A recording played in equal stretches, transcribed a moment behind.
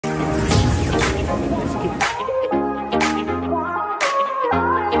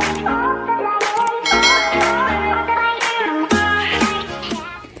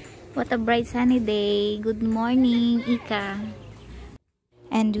a bright sunny day. Good morning, Ica.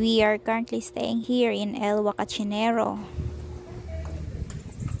 And we are currently staying here in El Huacachinero.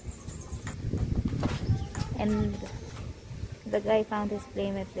 And the guy found his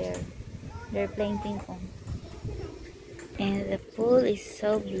playmate there. They're playing ping pong. And the pool is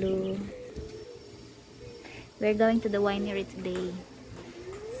so blue. We're going to the winery today.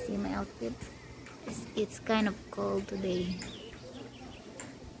 See my outfit? It's kind of cold today.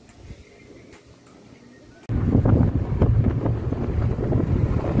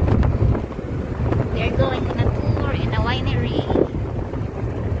 They're going on a tour in a winery.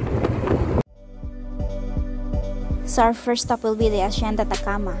 So our first stop will be the Hacienda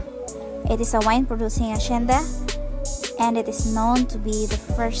Tacama. It is a wine producing hacienda and it is known to be the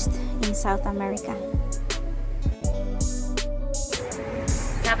first in South America.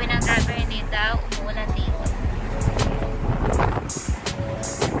 Sabi ng driver nito, umuulan dito.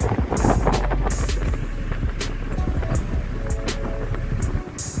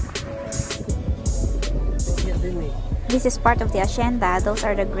 This is part of the hacienda. Those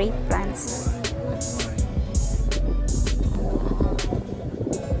are the grape plants.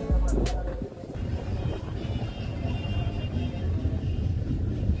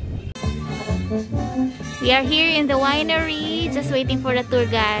 We are here in the winery, just waiting for the tour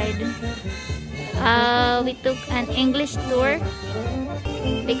guide. We took an English tour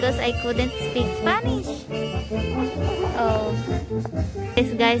because I couldn't speak Spanish. Oh,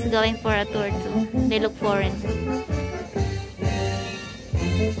 this guy's going for a tour too. They look foreign.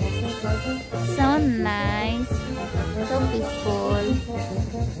 So nice, so peaceful.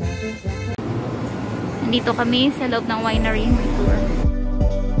 Nandito kami sa loob ng winery tour.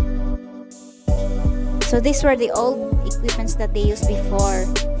 So these were the old equipments that they used before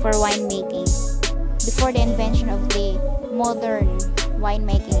for winemaking, before the invention of the modern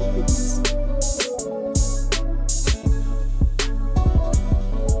winemaking equipments.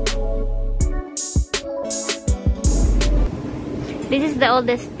 This is the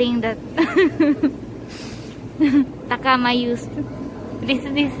oldest thing that Tacama used. This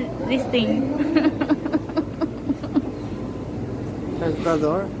thing. That's the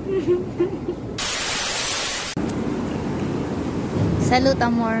door. Salute,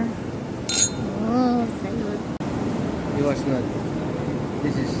 amor. Oh, salute. It was not.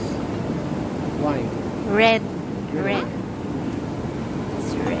 This is wine. Red. Red.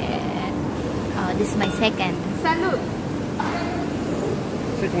 It's red. Oh, this is my second. Salute.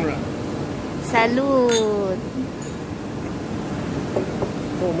 Second round. Salute.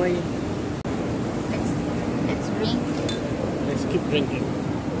 Oh my. Let's drink. Let's keep drinking.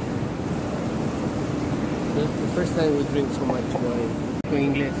 The first time we drink so much wine.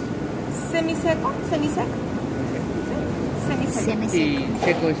 In English. Semi-seco? Semi-seco? Semi-seco. The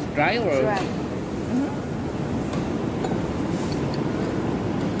seco is dry or? Dry.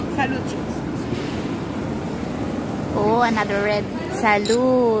 Salud, chicos. Oh, another red.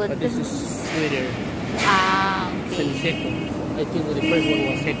 Salute. But this is sweeter. Ah, okay. Semi-seco. I think the first one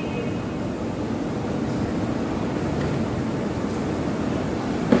was seco.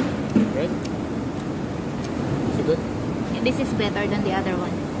 Right? Is it good? This is better than the other one.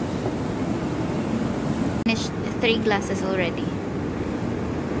 Finished 3 glasses already.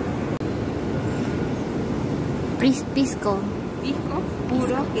 Pisco. Pisco,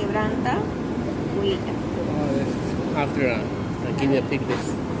 puro, quebranta, huila. Oh, this is after give me a pick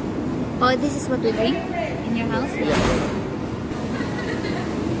this. Oh, this is what we drink in your house? Yeah.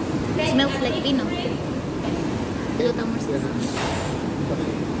 It smells like vino. Salute, amor.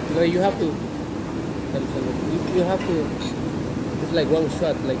 No, you have to. You have to. It's like one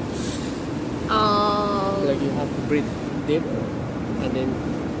shot, like Oh. you have to breathe deep, and then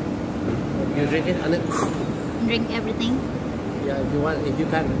you drink it, and then Drink everything. yeah, if you want, if you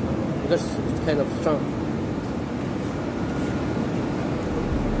can, because it's kind of strong.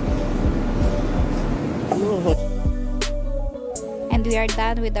 No. And we are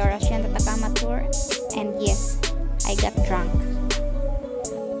done with our Hacienda Tacama tour. And yes, I got drunk.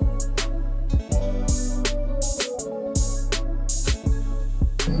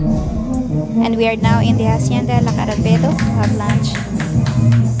 And we are now in the Hacienda Caravedo to have lunch.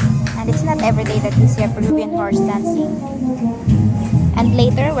 And it's not every day that we see a Peruvian horse dancing. And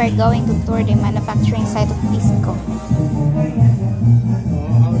later we're going to tour the manufacturing site of Pisco. Oh,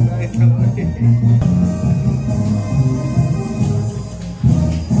 how nice!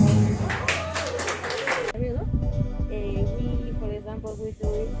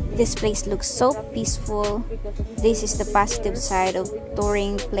 This place looks so peaceful. This is the positive side of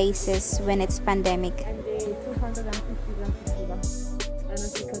touring places when it's pandemic.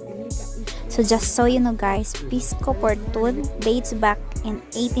 So just so you know guys, Pisco Portud dates back in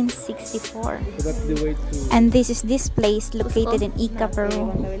 1864. So that's the way to... And this is this place located in Ica,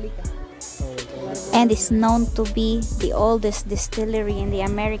 Peru. And is known to be the oldest distillery in the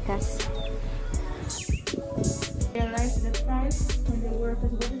Americas. Realized the price when the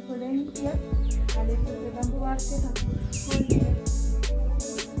workers waited for them here, and they took the bamboo axes and put it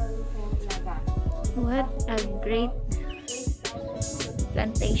What a great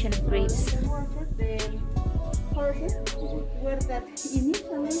plantation of grapes. the horses were that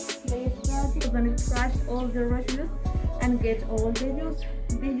initially they started when it crushed all the residues and get all the juice.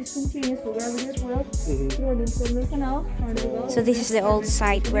 They just continues to gravity as well through the internal canal. So this is the old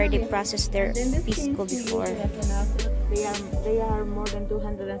site where they processed their pisco before. They are more than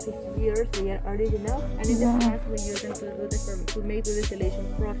 250 years. They are original, and in the past we use them to make the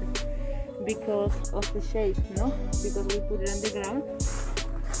distillation process because of the shape, no? Because we put it on the ground.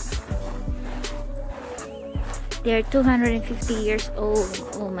 They're 250 years old.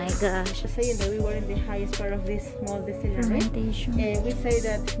 Oh my gosh. Saying that we were in the highest part of this small distillery. Fermentation. We say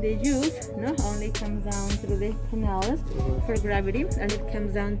that the juice only comes down through the canals for gravity, and it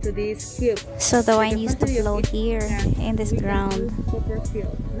comes down to this cube. So the wine used to flow here in this ground. Copper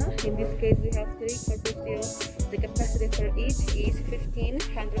steel. In this case, we have 3 copper steel. The capacity for each is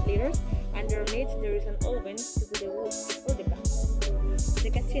 1500 liters. Underneath there is an oven to put the wood or the gas. The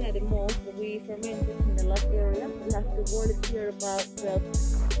cantina, the malt that we fermented in the last area, we have to boil it here about 12.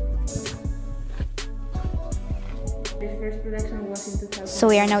 The first production was in 2000. So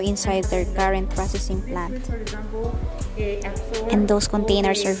we are now inside their current processing plant. For example, And those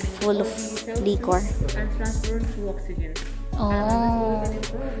containers are full of liquor. and transferred to oxygen. Oh,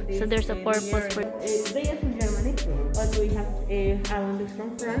 so there's a purpose for... They are from Germany, but we have almonds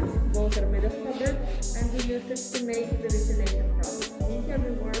from France. Both are made of copper, and we use it to make the distillation process. In here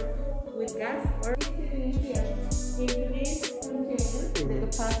we work with gas or here. Into this container, the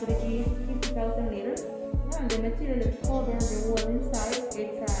capacity is 50,000 liters. And the material that covers the wall inside,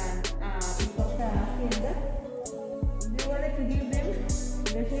 it's Hacienda. We wanted to give them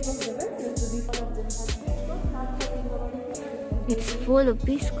the shape of the vessel, so this all of them have It's full of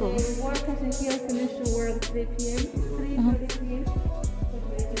pisco. the workers in here finish to work 3 p.m. 3:30 p.m.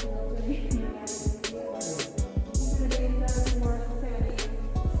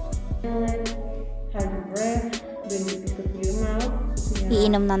 Have bread, bring the pisco to your mouth.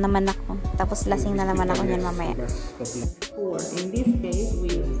 Iinom na naman ako. Tapos lasing na naman ako niyan mamaya. 4. In this case, we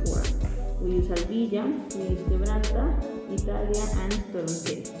use 4. We use Albilla, we use Quebranta, Italia, and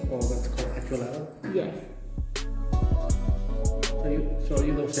Torrontés. Oh, that's called Acholado? Yes. So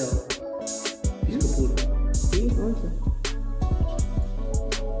you don't sell pisco puro? Sí, also.